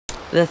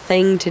the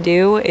thing to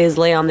do is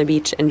lay on the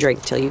beach and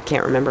drink till you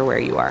can't remember where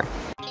you are.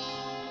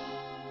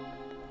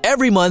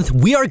 Every month,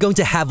 we are going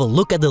to have a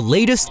look at the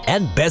latest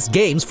and best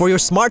games for your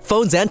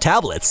smartphones and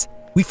tablets.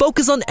 We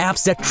focus on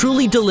apps that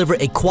truly deliver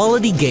a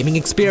quality gaming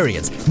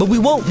experience, but we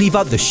won't leave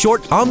out the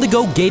short,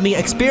 on-the-go gaming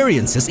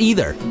experiences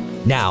either.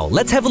 Now,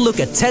 let's have a look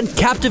at 10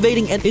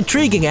 captivating and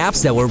intriguing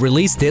apps that were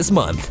released this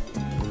month.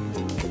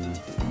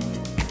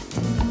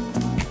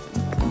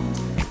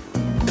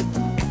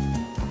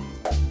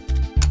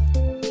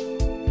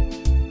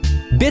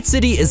 Bit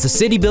City is a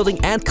city building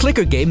and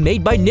clicker game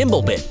made by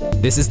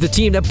Nimblebit. This is the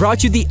team that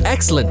brought you the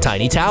excellent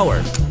Tiny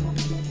Tower.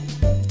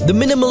 The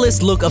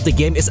minimalist look of the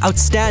game is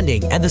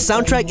outstanding and the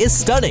soundtrack is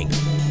stunning.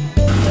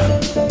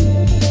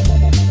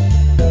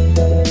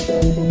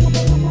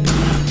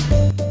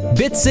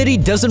 Bit City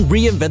doesn't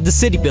reinvent the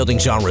city building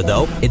genre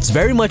though, it's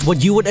very much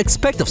what you would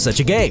expect of such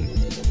a game.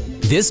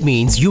 This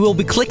means you will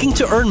be clicking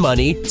to earn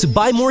money, to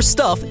buy more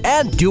stuff,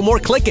 and do more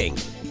clicking.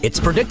 It's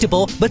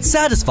predictable but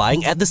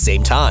satisfying at the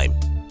same time.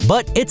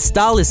 But its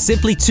style is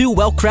simply too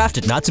well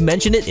crafted not to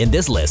mention it in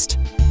this list.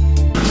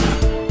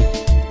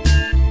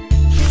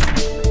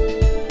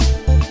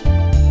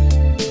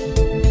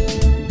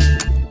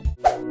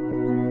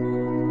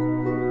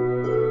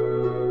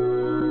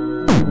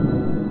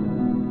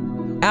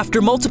 After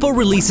multiple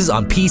releases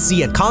on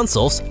PC and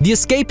consoles, The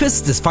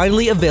Escapists is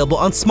finally available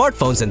on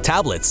smartphones and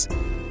tablets.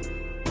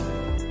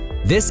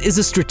 This is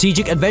a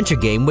strategic adventure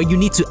game where you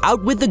need to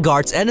outwit the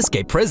guards and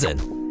escape prison.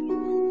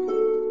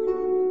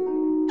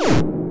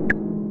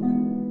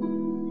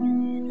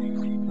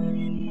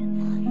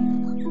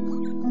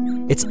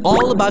 It's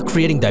all about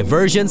creating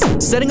diversions,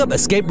 setting up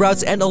escape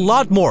routes, and a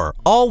lot more,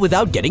 all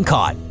without getting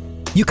caught.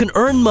 You can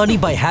earn money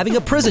by having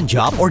a prison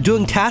job or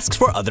doing tasks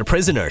for other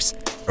prisoners.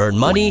 Earn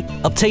money,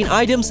 obtain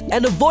items,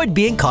 and avoid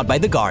being caught by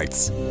the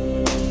guards.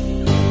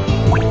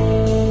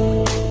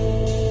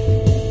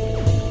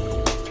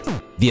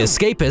 The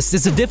Escapist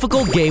is a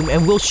difficult game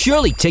and will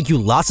surely take you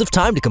lots of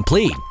time to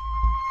complete.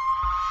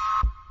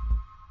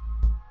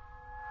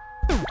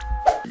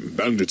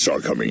 Bandits are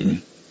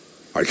coming.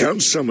 I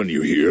can't summon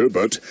you here,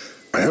 but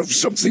I have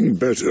something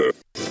better.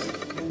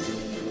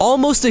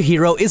 Almost a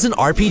Hero is an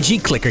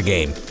RPG clicker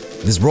game.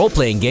 This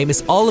role-playing game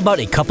is all about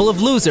a couple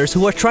of losers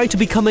who are trying to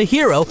become a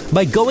hero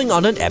by going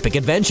on an epic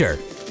adventure.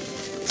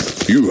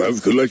 You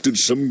have collected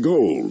some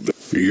gold.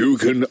 You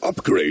can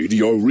upgrade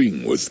your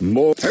ring with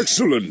more.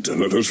 Excellent!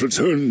 Let us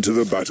return to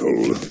the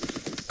battle.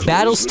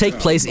 Battles take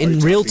place in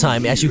real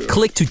time as you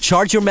click to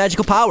charge your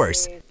magical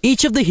powers.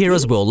 Each of the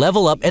heroes will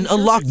level up and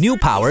unlock new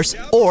powers,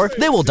 or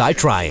they will die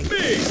trying.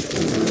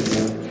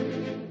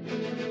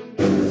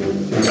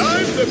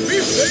 Time to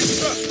beat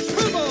things up!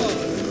 Come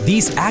on!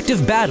 These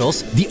active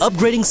battles, the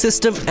upgrading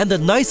system, and the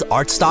nice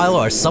art style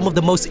are some of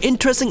the most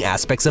interesting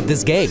aspects of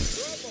this game.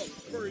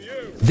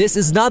 This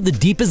is not the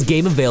deepest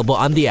game available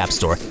on the App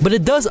Store, but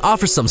it does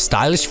offer some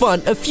stylish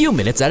fun a few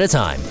minutes at a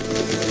time.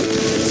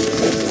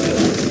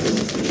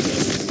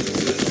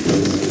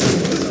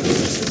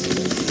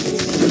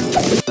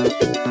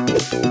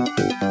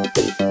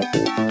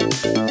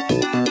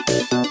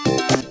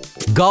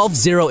 Golf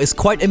Zero is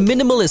quite a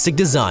minimalistic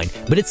design,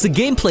 but it's the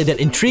gameplay that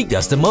intrigued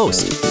us the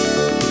most.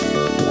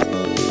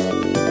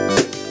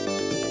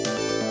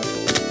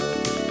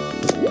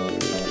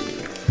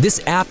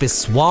 This app is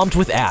swamped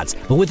with ads,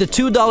 but with a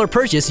 $2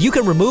 purchase, you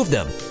can remove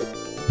them.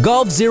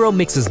 Golf Zero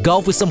mixes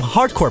golf with some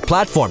hardcore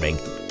platforming.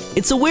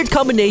 It's a weird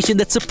combination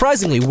that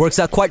surprisingly works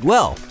out quite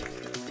well.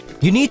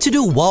 You need to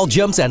do wall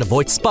jumps and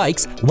avoid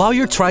spikes while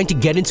you're trying to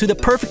get into the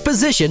perfect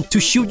position to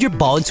shoot your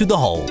ball into the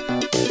hole.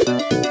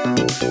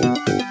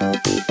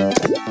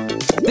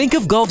 Think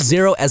of Golf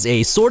Zero as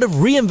a sort of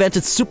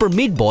reinvented Super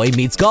Meat Boy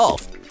meets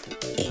golf.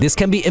 This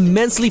can be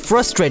immensely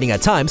frustrating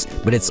at times,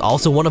 but it's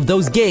also one of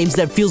those games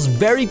that feels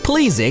very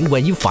pleasing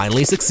when you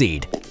finally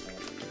succeed.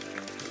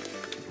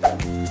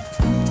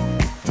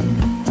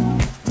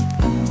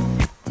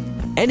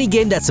 Any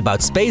game that's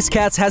about space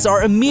cats has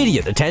our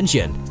immediate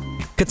attention.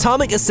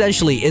 Catomic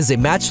essentially is a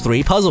match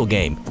 3 puzzle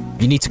game.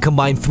 You need to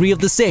combine 3 of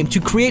the same to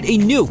create a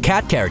new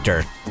cat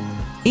character.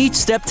 Each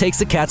step takes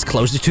the cats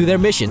closer to their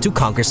mission to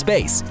conquer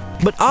space.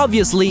 But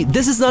obviously,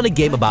 this is not a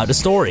game about a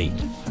story.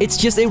 It's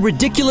just a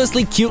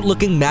ridiculously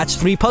cute-looking match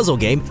 3 puzzle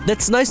game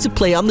that's nice to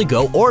play on the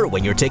go or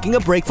when you're taking a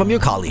break from your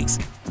colleagues.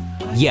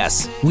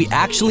 Yes, we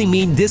actually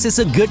mean this is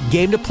a good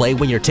game to play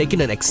when you're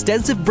taking an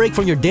extensive break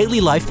from your daily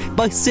life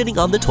by sitting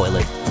on the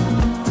toilet.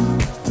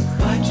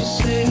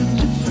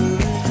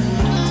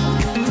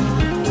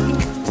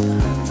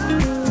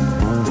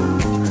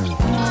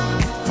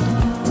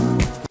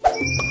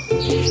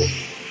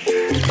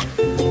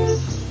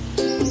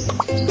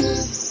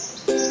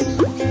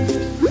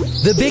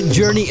 The Big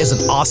Journey is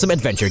an awesome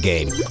adventure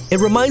game. It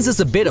reminds us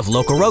a bit of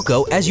Loco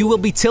Roco as you will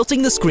be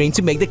tilting the screen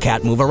to make the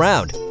cat move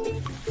around.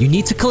 You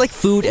need to collect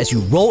food as you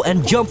roll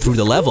and jump through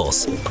the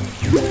levels.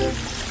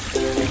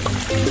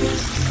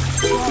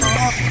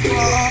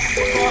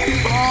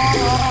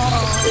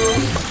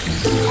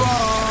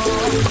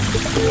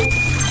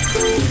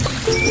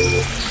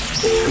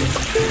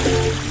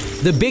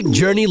 The Big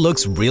Journey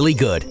looks really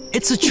good.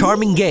 It's a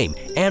charming game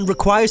and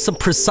requires some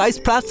precise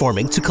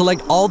platforming to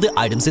collect all the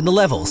items in the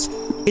levels.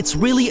 It's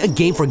really a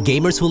game for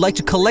gamers who like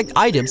to collect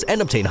items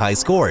and obtain high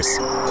scores.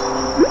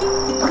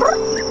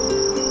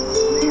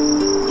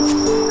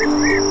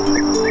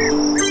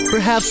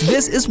 Perhaps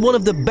this is one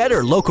of the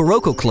better Loco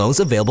Roco clones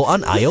available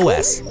on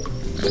iOS.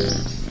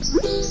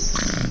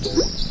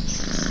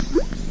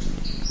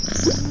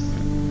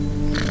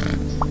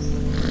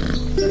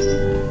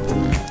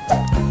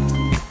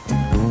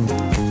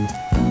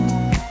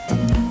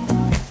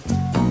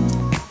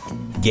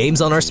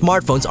 Games on our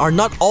smartphones are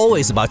not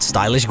always about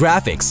stylish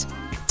graphics.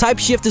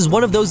 TypeShift is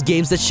one of those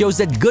games that shows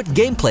that good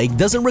gameplay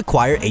doesn't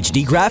require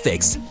HD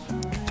graphics.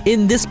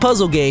 In this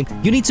puzzle game,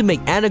 you need to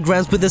make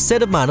anagrams with the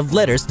set amount of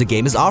letters the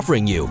game is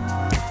offering you.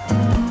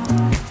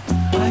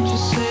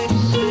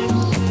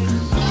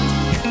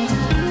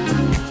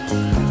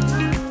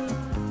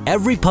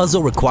 Every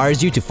puzzle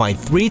requires you to find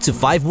 3 to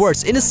 5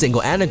 words in a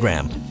single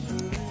anagram.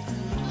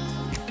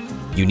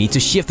 You need to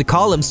shift the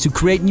columns to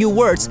create new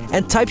words,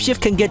 and TypeShift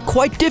can get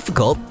quite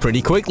difficult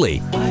pretty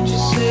quickly.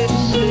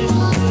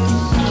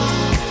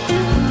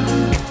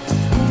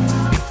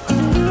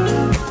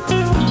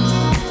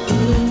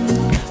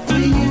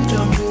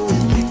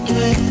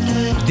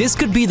 This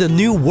could be the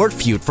new word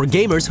feud for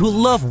gamers who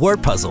love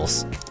word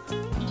puzzles.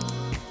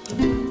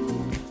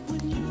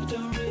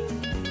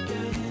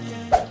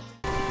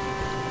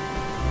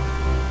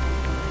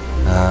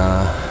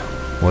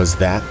 Was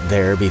that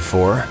there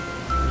before?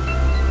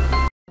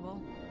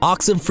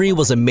 Oxenfree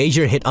was a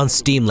major hit on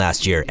Steam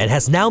last year and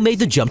has now made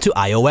the jump to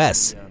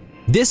iOS.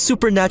 This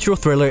supernatural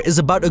thriller is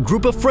about a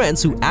group of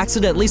friends who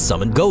accidentally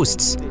summon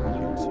ghosts.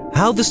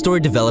 How the story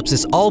develops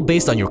is all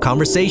based on your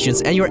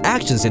conversations and your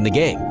actions in the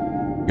game.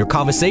 Your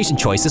conversation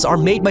choices are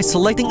made by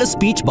selecting a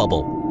speech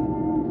bubble.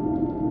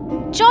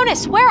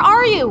 Jonas, where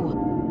are you?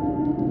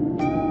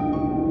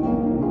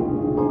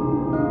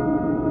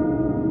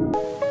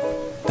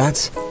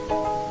 That's...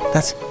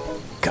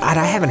 God,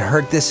 I haven't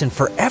heard this in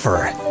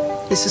forever.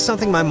 This is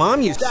something my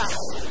mom used to...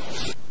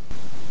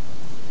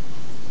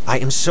 I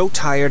am so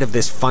tired of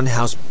this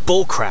funhouse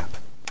bullcrap.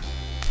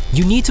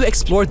 You need to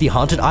explore the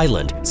haunted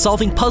island,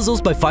 solving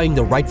puzzles by finding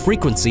the right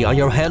frequency on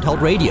your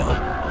handheld radio.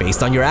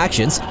 Based on your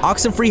actions,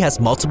 Oxenfree has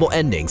multiple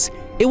endings.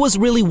 It was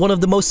really one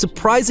of the most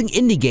surprising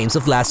indie games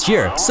of last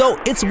year,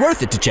 so it's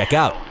worth it to check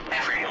out.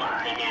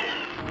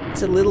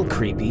 It's a little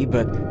creepy,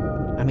 but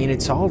I mean,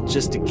 it's all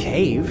just a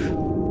cave.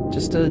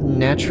 Just a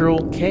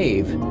natural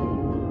cave.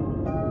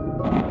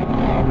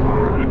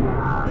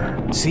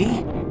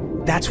 See?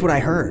 That's what I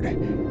heard.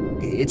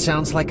 It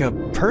sounds like a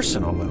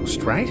person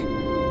almost, right?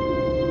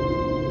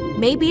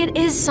 Maybe it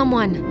is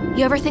someone.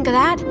 You ever think of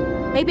that?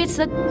 Maybe it's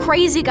the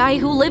crazy guy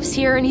who lives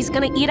here and he's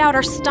gonna eat out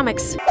our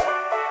stomachs.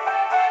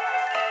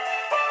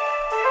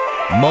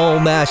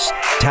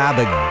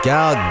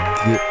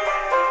 MUL.MASH.TAB.BA.GAL.GAL.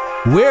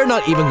 We're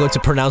not even going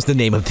to pronounce the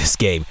name of this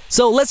game,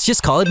 so let's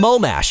just call it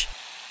MUL.MASH.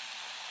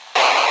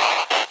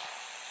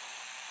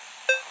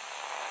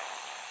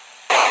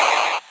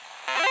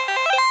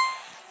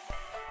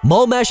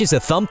 MUL.MASH is a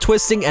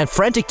thumb-twisting and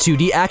frantic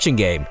 2D action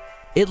game.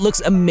 It looks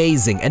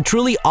amazing and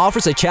truly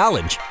offers a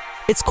challenge.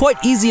 It's quite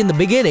easy in the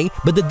beginning,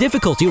 but the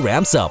difficulty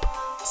ramps up.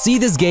 See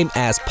this game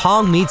as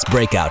Pong meets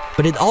Breakout,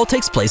 but it all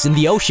takes place in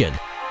the ocean.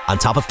 On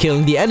top of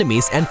killing the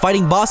enemies and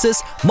fighting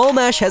bosses,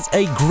 MUL.MASH has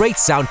a great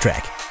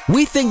soundtrack.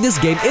 We think this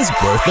game is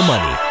worth the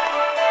money.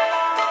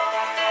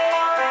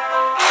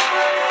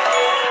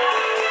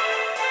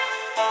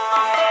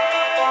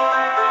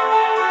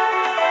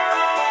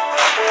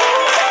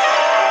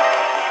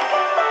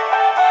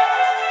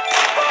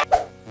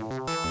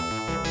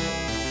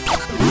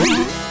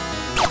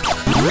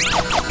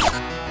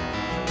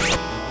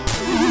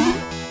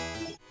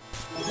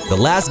 The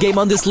last game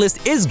on this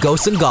list is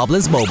Ghosts and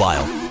Goblins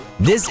Mobile.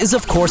 This is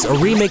of course a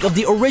remake of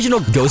the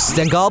original Ghosts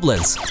and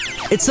Goblins.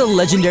 It's a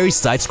legendary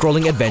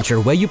side-scrolling adventure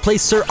where you play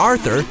Sir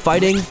Arthur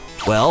fighting,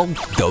 well,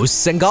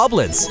 ghosts and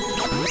goblins.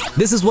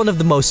 This is one of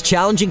the most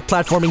challenging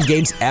platforming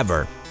games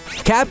ever.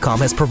 Capcom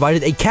has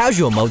provided a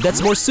casual mode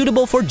that's more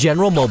suitable for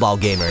general mobile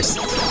gamers.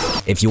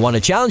 If you want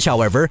a challenge,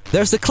 however,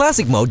 there's the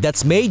classic mode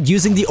that's made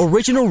using the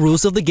original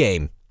rules of the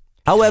game.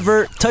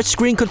 However,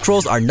 touchscreen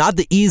controls are not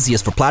the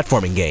easiest for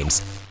platforming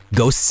games.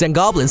 Ghosts and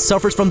Goblins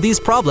suffers from these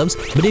problems,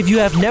 but if you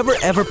have never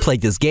ever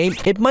played this game,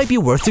 it might be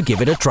worth to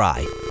give it a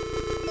try.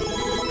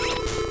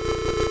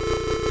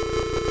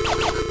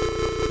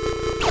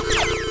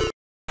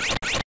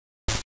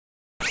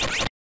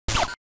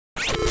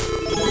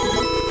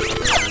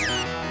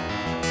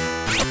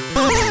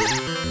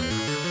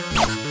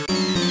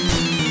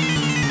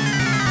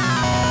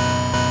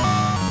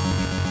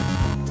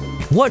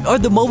 What are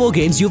the mobile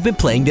games you've been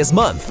playing this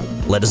month?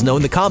 Let us know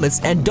in the comments,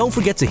 and don't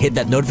forget to hit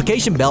that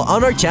notification bell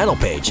on our channel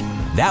page.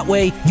 That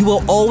way, you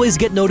will always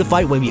get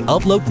notified when we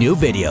upload new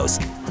videos.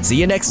 See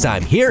you next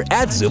time here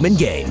at Zoomin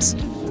Games.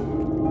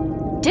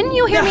 Didn't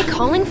you hear me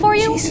calling for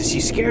you? Jesus, you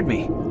scared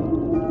me.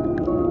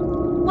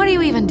 What are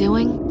you even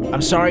doing?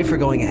 I'm sorry for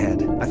going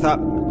ahead. I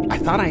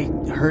thought I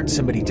heard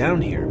somebody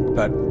down here,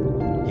 but,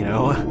 you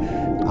know,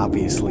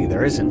 Obviously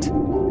there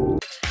isn't.